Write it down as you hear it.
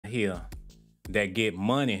here that get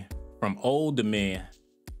money from older men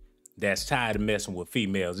that's tired of messing with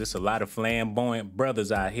females. There's a lot of flamboyant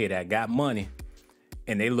brothers out here that got money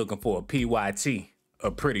and they looking for a PYT,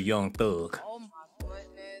 a pretty young thug. Oh my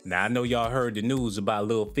goodness. Now, I know y'all heard the news about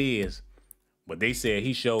Lil Fizz, but they said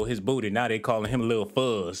he showed his booty. Now they calling him Lil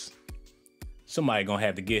Fizz. Somebody gonna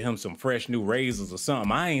have to get him some fresh new razors or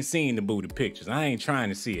something. I ain't seen the booty pictures. I ain't trying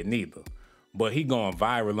to see it neither. But he going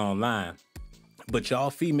viral online. But y'all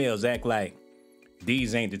females act like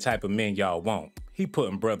these ain't the type of men y'all want. He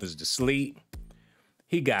putting brothers to sleep.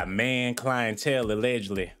 He got man clientele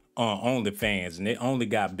allegedly on OnlyFans, and it only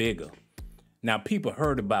got bigger. Now, people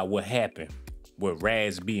heard about what happened with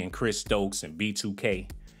Raz B and Chris Stokes and B2K.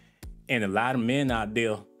 And a lot of men out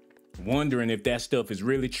there wondering if that stuff is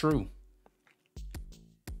really true.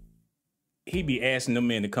 He be asking them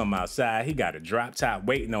men to come outside. He got a drop top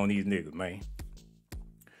waiting on these niggas, man.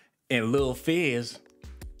 And Lil Fizz,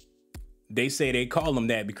 they say they call him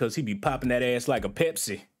that because he be popping that ass like a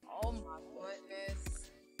Pepsi. Oh my goodness.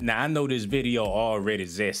 Now, I know this video already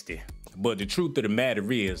zesty, but the truth of the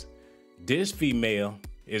matter is, this female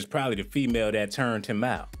is probably the female that turned him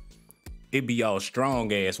out. It be all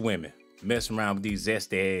strong ass women messing around with these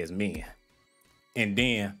zesty ass men. And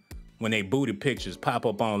then when they booty pictures pop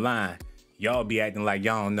up online, y'all be acting like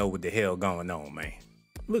y'all don't know what the hell going on, man.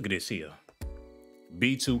 Look at this here.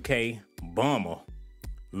 B2K, bummer.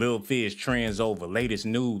 Lil Fizz trends over. Latest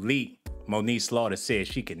nude leak. Monique Slaughter says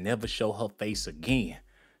she can never show her face again.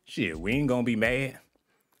 Shit, we ain't gonna be mad.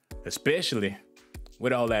 Especially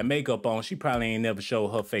with all that makeup on, she probably ain't never showed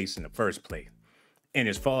her face in the first place. And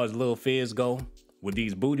as far as Lil Fizz go, with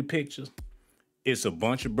these booty pictures, it's a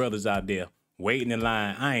bunch of brothers out there waiting in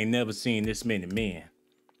line. I ain't never seen this many men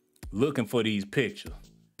looking for these pictures.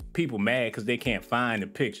 People mad because they can't find the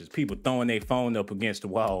pictures. People throwing their phone up against the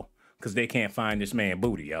wall because they can't find this man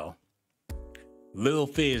booty, y'all. Lil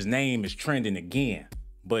Fizz's name is trending again,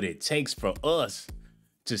 but it takes for us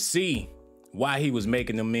to see why he was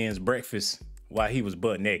making the men's breakfast while he was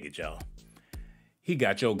butt naked, y'all. He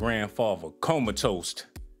got your grandfather comatose.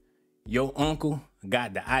 Your uncle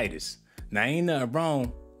got the itis. Now, ain't nothing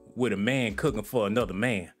wrong with a man cooking for another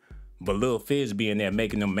man, but Lil Fizz being there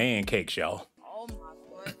making them man cakes, y'all. Oh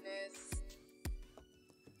my goodness.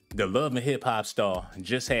 The Love and Hip Hop star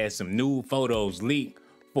just had some new photos leaked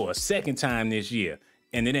for a second time this year,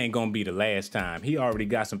 and it ain't gonna be the last time. He already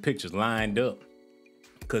got some pictures lined up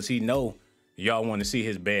because he know y'all want to see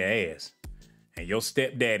his bare ass. And your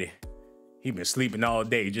stepdaddy, he been sleeping all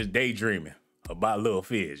day just daydreaming about Lil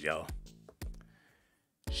Fizz, y'all.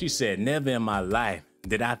 She said, never in my life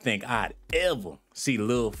did I think I'd ever see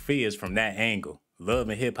Lil Fizz from that angle. Love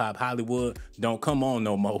and Hip Hop Hollywood don't come on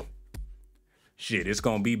no more. Shit, it's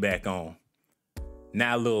gonna be back on.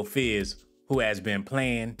 Now Lil Fizz, who has been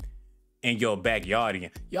playing in your backyard,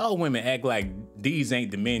 y'all women act like these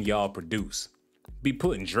ain't the men y'all produce. Be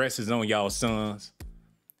putting dresses on y'all sons.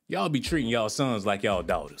 Y'all be treating y'all sons like y'all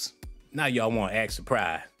daughters. Now y'all want to act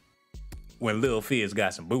surprised when Lil Fizz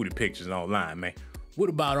got some booty pictures online, man. What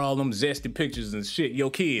about all them zesty pictures and shit your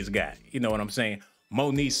kids got? You know what I'm saying?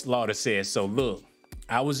 Monique Slaughter says, so look,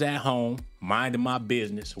 I was at home, minding my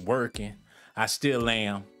business, working. I still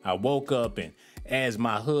am. I woke up and as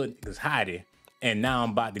my hood niggas hiding, and now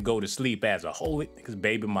I'm about to go to sleep as a holy niggas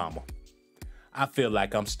baby mama. I feel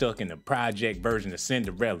like I'm stuck in the project version of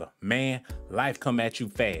Cinderella. Man, life come at you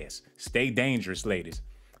fast. Stay dangerous, ladies.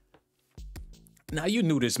 Now, you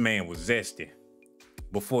knew this man was zesty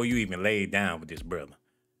before you even laid down with this brother.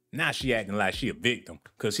 Now she acting like she a victim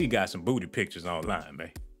because he got some booty pictures online,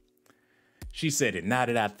 man. She said that now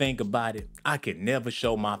that I think about it, I could never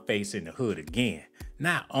show my face in the hood again.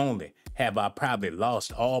 Not only have I probably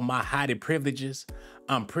lost all my hottie privileges,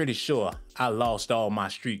 I'm pretty sure I lost all my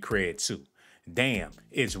street cred too. Damn,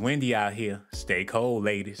 it's windy out here. Stay cold,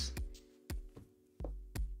 ladies.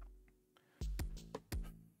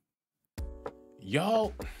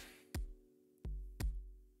 Y'all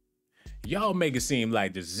make it seem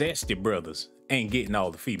like the zesty brothers ain't getting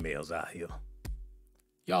all the females out here.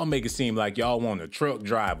 Y'all make it seem like y'all want a truck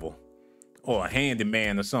driver or a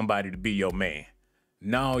handyman or somebody to be your man.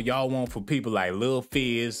 No, y'all want for people like Lil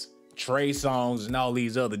Fizz, Trey Songz, and all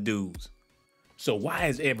these other dudes. So why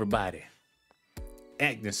is everybody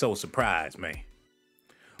acting so surprised, man?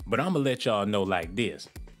 But I'm gonna let y'all know like this.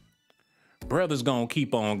 Brothers gonna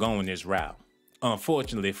keep on going this route.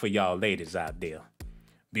 Unfortunately for y'all ladies out there.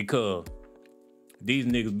 Because these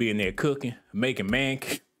niggas be in there cooking, making man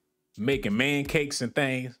cakes and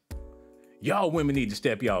things. Y'all women need to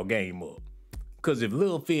step y'all game up. Because if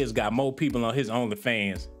Lil Fizz got more people on his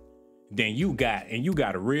OnlyFans than you got, and you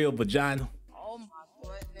got a real vagina, Oh my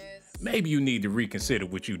goodness. maybe you need to reconsider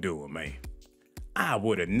what you doing, man. I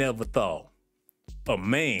would have never thought a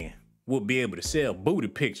man would be able to sell booty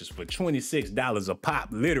pictures for $26 a pop,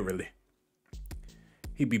 literally.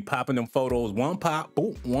 He be popping them photos, one pop,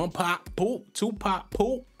 poop, two pop,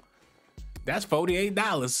 poop. That's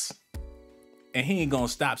 $48. And he ain't gonna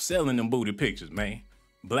stop selling them booty pictures, man.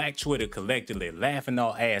 Black Twitter collectively laughing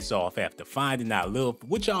our ass off after finding out Lil...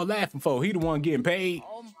 What y'all laughing for? He the one getting paid?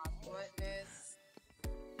 Oh my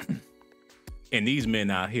goodness. And these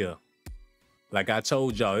men out here, like I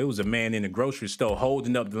told y'all, it was a man in the grocery store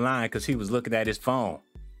holding up the line because he was looking at his phone.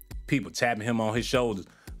 People tapping him on his shoulders.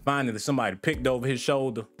 Finally, somebody picked over his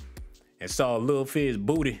shoulder and saw Lil Fizz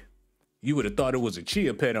booty. You would have thought it was a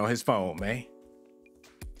chia pet on his phone, man.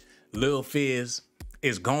 Lil Fizz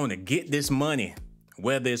is going to get this money,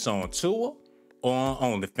 whether it's on tour or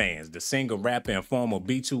on OnlyFans. The singer, rapper, and former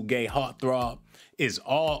B2 gay heartthrob is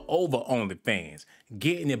all over OnlyFans,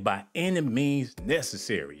 getting it by any means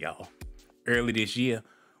necessary, y'all. Early this year,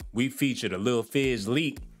 we featured a Lil Fizz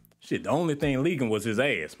leak. Shit, the only thing leaking was his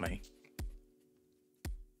ass, man.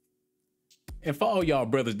 And for all y'all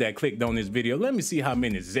brothers that clicked on this video, let me see how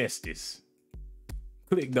many zesties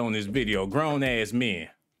clicked on this video. Grown ass men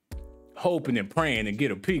hoping and praying to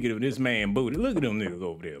get a peek of this man booty. Look at them niggas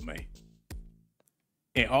over there, man.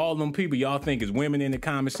 And all them people y'all think is women in the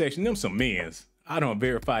comment section, them some men's. I done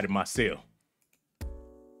verified it myself.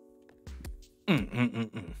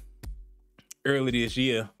 Early this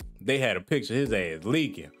year, they had a picture of his ass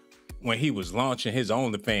leaking when he was launching his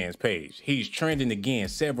OnlyFans page. He's trending again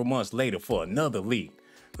several months later for another leak.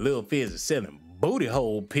 Lil Fizz is selling booty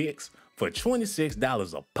hole pics for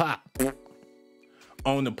 $26 a pop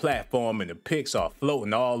on the platform, and the pics are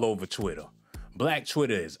floating all over Twitter. Black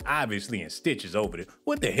Twitter is obviously in stitches over it.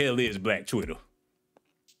 What the hell is Black Twitter?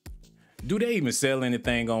 Do they even sell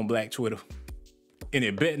anything on Black Twitter? And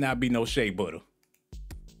it better not be no shea butter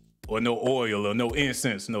or no oil or no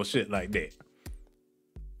incense, no shit like that.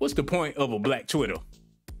 What's the point of a Black Twitter?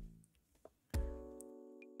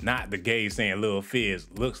 Not the gay saying Lil Fizz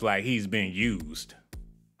looks like he's been used.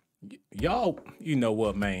 Y'all, you know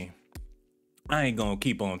what, man? I ain't gonna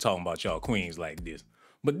keep on talking about y'all queens like this,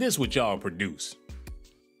 but this what y'all produce.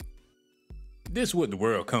 This what the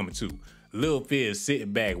world coming to. Lil Fizz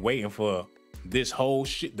sitting back waiting for this whole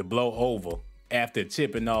shit to blow over after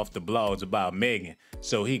tipping off the blogs about Megan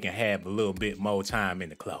so he can have a little bit more time in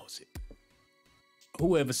the closet.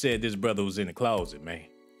 Whoever said this brother was in the closet, man?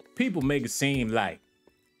 People make it seem like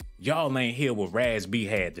y'all ain't hear what Raz B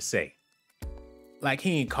had to say. Like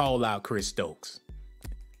he ain't call out Chris Stokes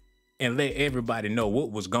and let everybody know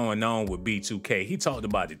what was going on with B2K. He talked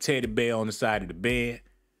about the teddy bear on the side of the bed.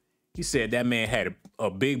 He said that man had a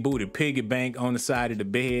big booty piggy bank on the side of the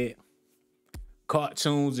bed.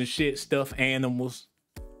 Cartoons and shit, stuffed animals.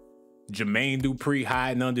 Jermaine Dupri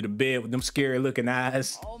hiding under the bed with them scary looking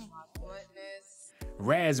eyes. Oh my goodness.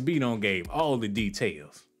 Raz B done gave all the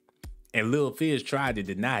details. And Lil Fizz tried to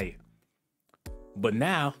deny it. But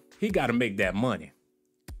now he gotta make that money.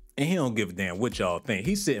 And he don't give a damn what y'all think.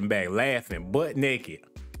 He's sitting back laughing, butt naked.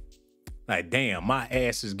 Like, damn, my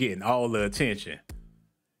ass is getting all the attention.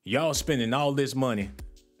 Y'all spending all this money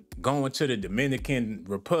going to the Dominican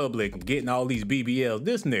Republic and getting all these BBLs.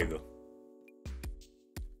 This nigga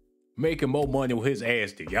making more money with his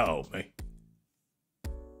ass than y'all, man.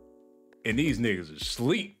 And these niggas are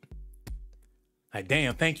asleep. Like,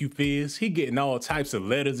 damn, thank you, Fizz. He getting all types of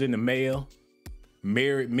letters in the mail.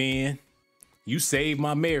 Married men. You saved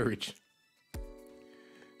my marriage.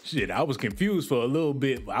 Shit, I was confused for a little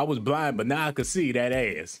bit. I was blind, but now I could see that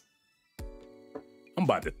ass. I'm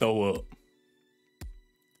about to throw up.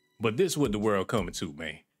 But this is what the world coming to,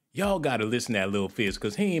 man. Y'all gotta listen to that Lil Fizz,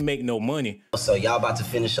 because he ain't make no money. So y'all about to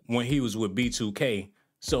finish up when he was with B2K.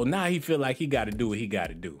 So now he feel like he gotta do what he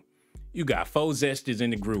gotta do. You got 4 zesties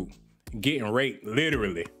in the group getting raped,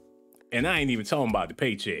 literally. And I ain't even talking about the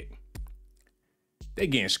paycheck. They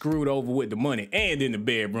getting screwed over with the money and in the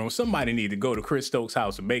bedroom. Somebody need to go to Chris Stokes'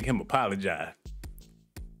 house and make him apologize.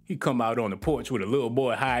 He come out on the porch with a little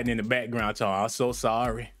boy hiding in the background talking, I'm so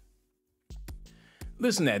sorry.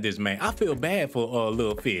 Listen at this, man. I feel bad for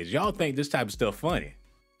Lil Fizz. Y'all think this type of stuff funny.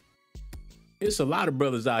 It's a lot of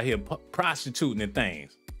brothers out here prostituting and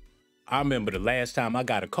things. I remember the last time I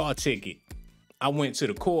got a car ticket, I went to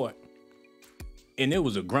the court and it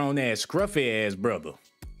was a grown-ass, scruffy-ass brother.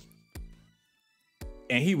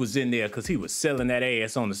 And he was in there because he was selling that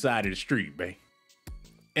ass on the side of the street, man.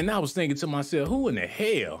 And I was thinking to myself, who in the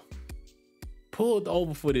hell pulled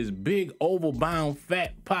over for this big, oval-bound,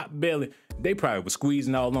 fat pot belly? They probably was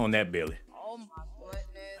squeezing all on that belly. Oh my goodness.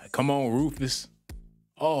 Like, come on, Rufus.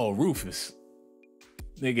 Oh, Rufus.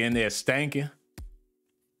 Nigga in there stanking.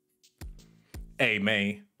 Hey,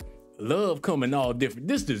 man. Love coming all different.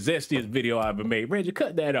 This is the zestiest video I ever made. Reggie,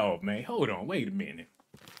 cut that off, man. Hold on, wait a minute.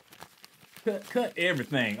 Cut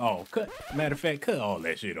everything off. Matter of fact, cut all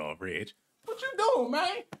that shit off, Reg. What you doing,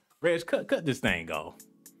 man? Reg, cut this thing off.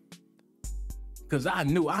 Cause I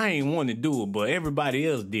knew I ain't want to do it, but everybody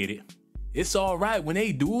else did it. It's all right when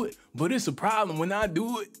they do it, but it's a problem when I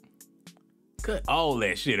do it. Cut all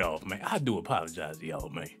that shit off, man. I do apologize to y'all,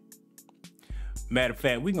 man. Matter of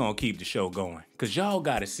fact, we gonna keep the show going. Cause y'all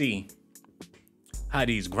gotta see how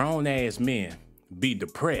these grown ass men be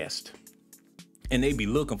depressed and they be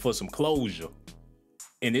looking for some closure.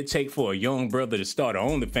 And it take for a young brother to start an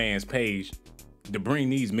OnlyFans page to bring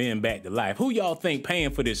these men back to life. Who y'all think paying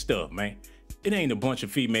for this stuff, man? It ain't a bunch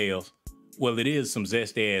of females. Well, it is some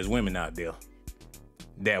zesty ass women out there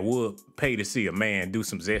that would pay to see a man do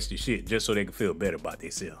some zesty shit just so they can feel better about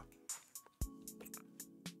themselves.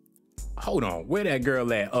 Hold on, where that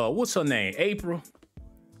girl at? What's her name? April?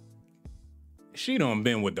 She done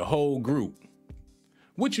been with the whole group.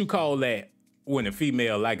 What you call that when a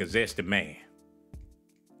female like a zesty man?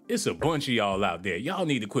 It's a bunch of y'all out there. Y'all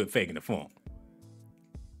need to quit faking the funk.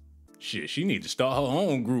 Shit, she need to start her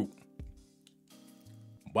own group.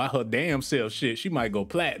 By her damn self, shit, she might go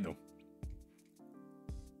platinum.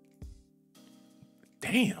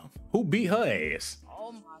 Damn, who beat her ass?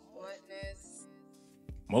 Oh my goodness.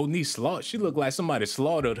 Monique slaughtered. She looked like somebody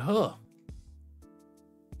slaughtered her.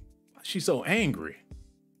 She's so angry.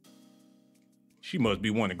 She must be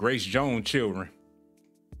one of Grace Jones' children.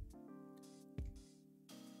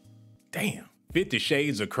 Damn, 50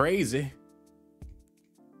 Shades of Crazy.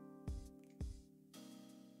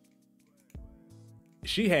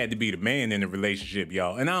 She had to be the man in the relationship,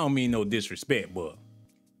 y'all. And I don't mean no disrespect, but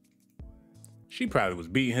she probably was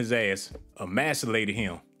beating his ass, emasculated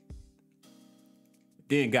him.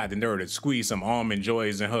 Then got the nerve to squeeze some almond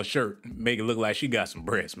joys in her shirt, make it look like she got some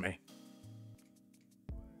breasts, man.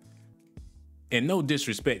 And no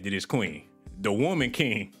disrespect to this queen, the woman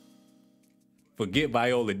king. Forget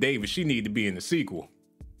Viola Davis, she need to be in the sequel.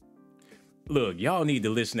 Look, y'all need to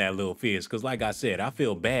listen to that Lil Fizz, because like I said, I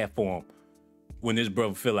feel bad for him when this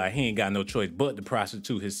brother feel like he ain't got no choice but to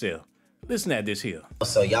prostitute himself. Listen at this here.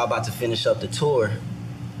 So y'all about to finish up the tour.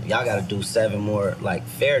 Y'all got to do 7 more like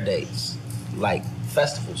fair dates, like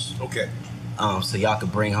festivals. Okay. So y'all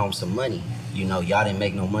could bring home some money. You know, y'all didn't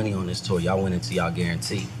make no money on this tour. Y'all went into y'all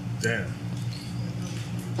guarantee. Damn.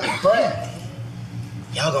 But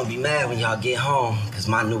y'all gonna be mad when y'all get home because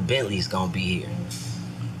my new Bentley's gonna be here.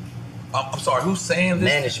 I'm sorry, who's saying this?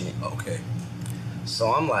 Management. Okay.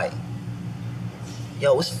 So I'm like,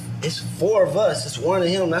 yo, it's 4 of us. It's 1 of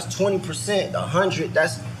him. That's 20%. 100.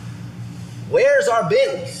 That's where's our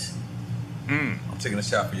Bentleys? I'm taking a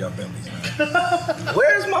shot for y'all Bentleys, man.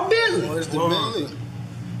 Where's my Bentley? Where's the Bentley?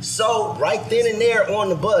 So right then and there on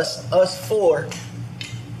the bus, us 4,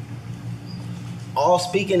 all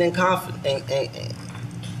speaking in confidentiality.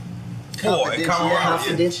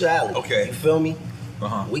 Okay. You feel me?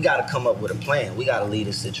 Uh-huh. We got to come up with a plan. We got to lead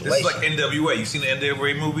a situation. This is like NWA. You seen the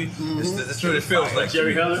NWA movie? This is what it feels like.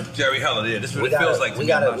 Jerry Heller? Jerry Heller, yeah. This is what it feels like. We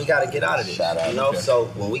gotta get out of this. You know, so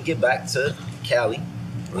when we get back to Cali,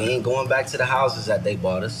 we ain't going back to the houses that they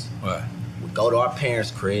bought us. Right. We go to our parents'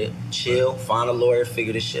 crib, chill, find a lawyer,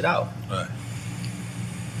 figure this shit out. Right.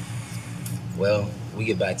 Well, we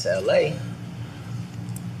get back to LA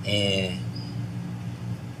and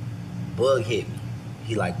Bug hit me.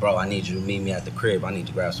 He like, bro, I need you to meet me at the crib. I need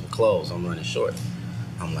to grab some clothes. I'm running short.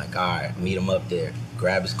 I'm like, all right, meet him up there.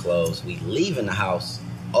 Grab his clothes. We leaving the house.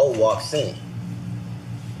 O walks in.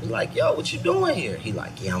 We like, yo, what you doing here? He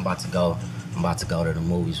like, yeah, I'm about to go to the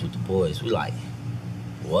movies with the boys. We like,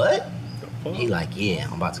 what? He like, yeah,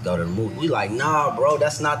 I'm about to go to the movie. We like, nah, bro,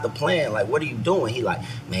 that's not the plan. Like, what are you doing? He like,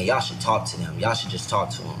 man, y'all should talk to them. Y'all should just talk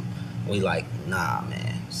to them. We like, nah,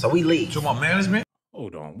 man. So we leave. To my management?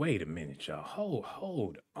 Hold on, wait a minute, y'all.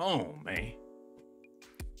 Hold on, man.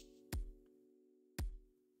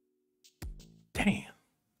 Damn.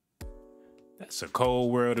 That's a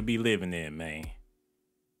cold world to be living in, man.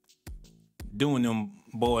 Doing them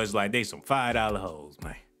boys like they some $5 hoes,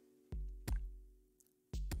 man.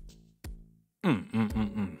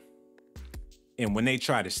 And when they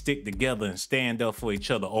try to stick together and stand up for each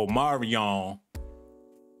other, Omarion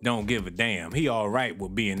don't give a damn. He all right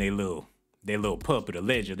with being they little puppet,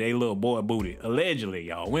 allegedly, they little boy booty. Allegedly,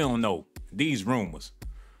 y'all. We don't know these rumors.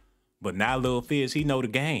 But now Lil Fizz, he know the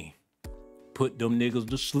game. Put them niggas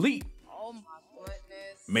to sleep. Oh my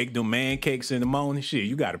goodness. Make them man cakes in the morning. Shit,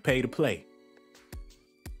 you gotta pay to play.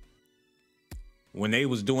 When they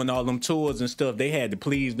was doing all them tours and stuff, they had to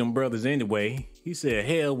please them brothers anyway. He said,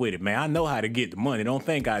 hell with it, man. I know how to get the money. Don't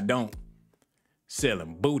think I don't.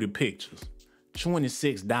 Selling booty pictures.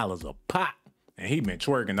 $26 a pop. And he been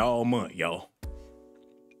twerking all month, y'all.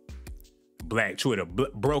 Black Twitter,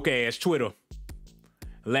 broke ass Twitter,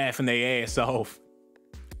 laughing their ass off.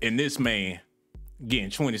 And this man getting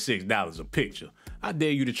 $26 a picture. I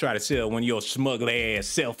dare you to try to sell one of your smuggler ass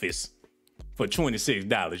selfies for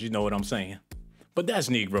 $26. You know what I'm saying? But that's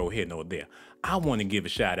Negro here nor there. I want to give a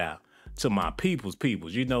shout out to my peoples.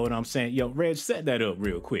 You know what I'm saying? Yo, Reg, set that up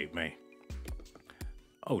real quick, man.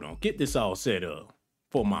 Hold on, get this all set up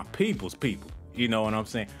for my peoples. You know what I'm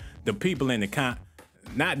saying? The people in the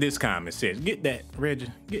not this comment section. Get that,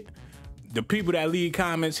 Reggie. Get the people that leave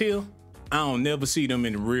comments here. I don't never see them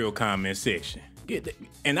in the real comment section. Get that,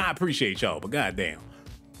 and I appreciate y'all, but goddamn,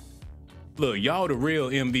 look, y'all the real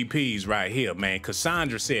MVPs right here, man.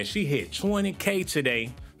 Cassandra said she hit 20K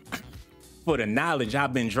today for the knowledge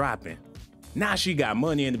I've been dropping. Now she got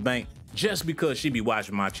money in the bank just because she be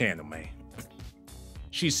watching my channel, man.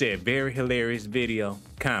 She said, very hilarious video,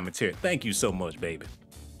 commentary. Thank you so much, baby.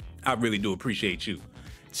 I really do appreciate you.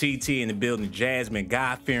 TT in the building, Jasmine,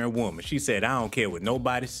 God-fearing woman. She said, I don't care what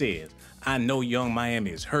nobody says. I know Young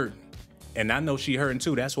Miami is hurting. And I know she hurting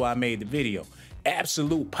too. That's why I made the video.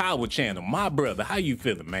 Absolute Power Channel. My brother, how you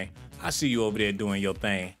feeling, man? I see you over there doing your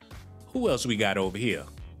thing. Who else we got over here?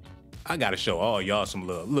 I gotta show all y'all some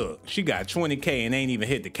love. Look, she got 20K and ain't even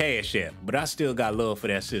hit the cash app, but I still got love for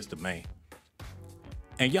that sister, man.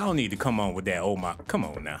 And y'all need to come on with that. Oh my, come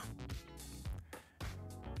on now.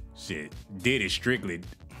 Shit, did it strictly.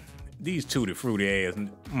 These tutti fruity ass.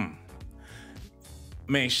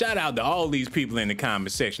 Man, shout out to all these people in the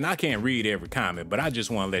comment section. I can't read every comment, but I just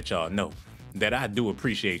want to let y'all know that I do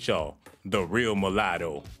appreciate y'all. The real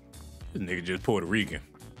mulatto. This nigga just Puerto Rican.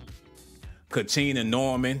 Katina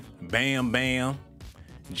Norman, Bam Bam,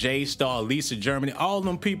 J Star, Lisa Germany, all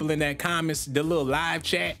them people in that comments, the little live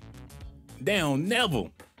chat, they don't never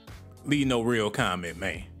leave no real comment,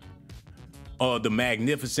 man. Or the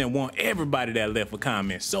magnificent one, everybody that left a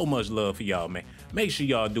comment, so much love for y'all, man. Make sure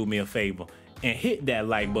y'all do me a favor and hit that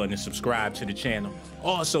like button and subscribe to the channel.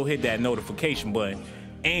 Also hit that notification button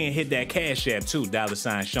and hit that cash app too,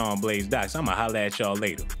 $ShawnBlazeDocs. I'ma holla at y'all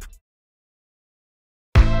later.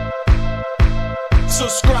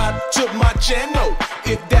 Subscribe to my channel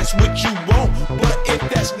if that's what you want, but if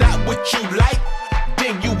that's not what you like,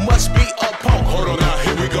 then you must be a punk. Hold on now,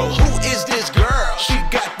 here we go. Who is this girl? She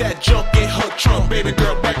got that junk in her trunk, baby girl.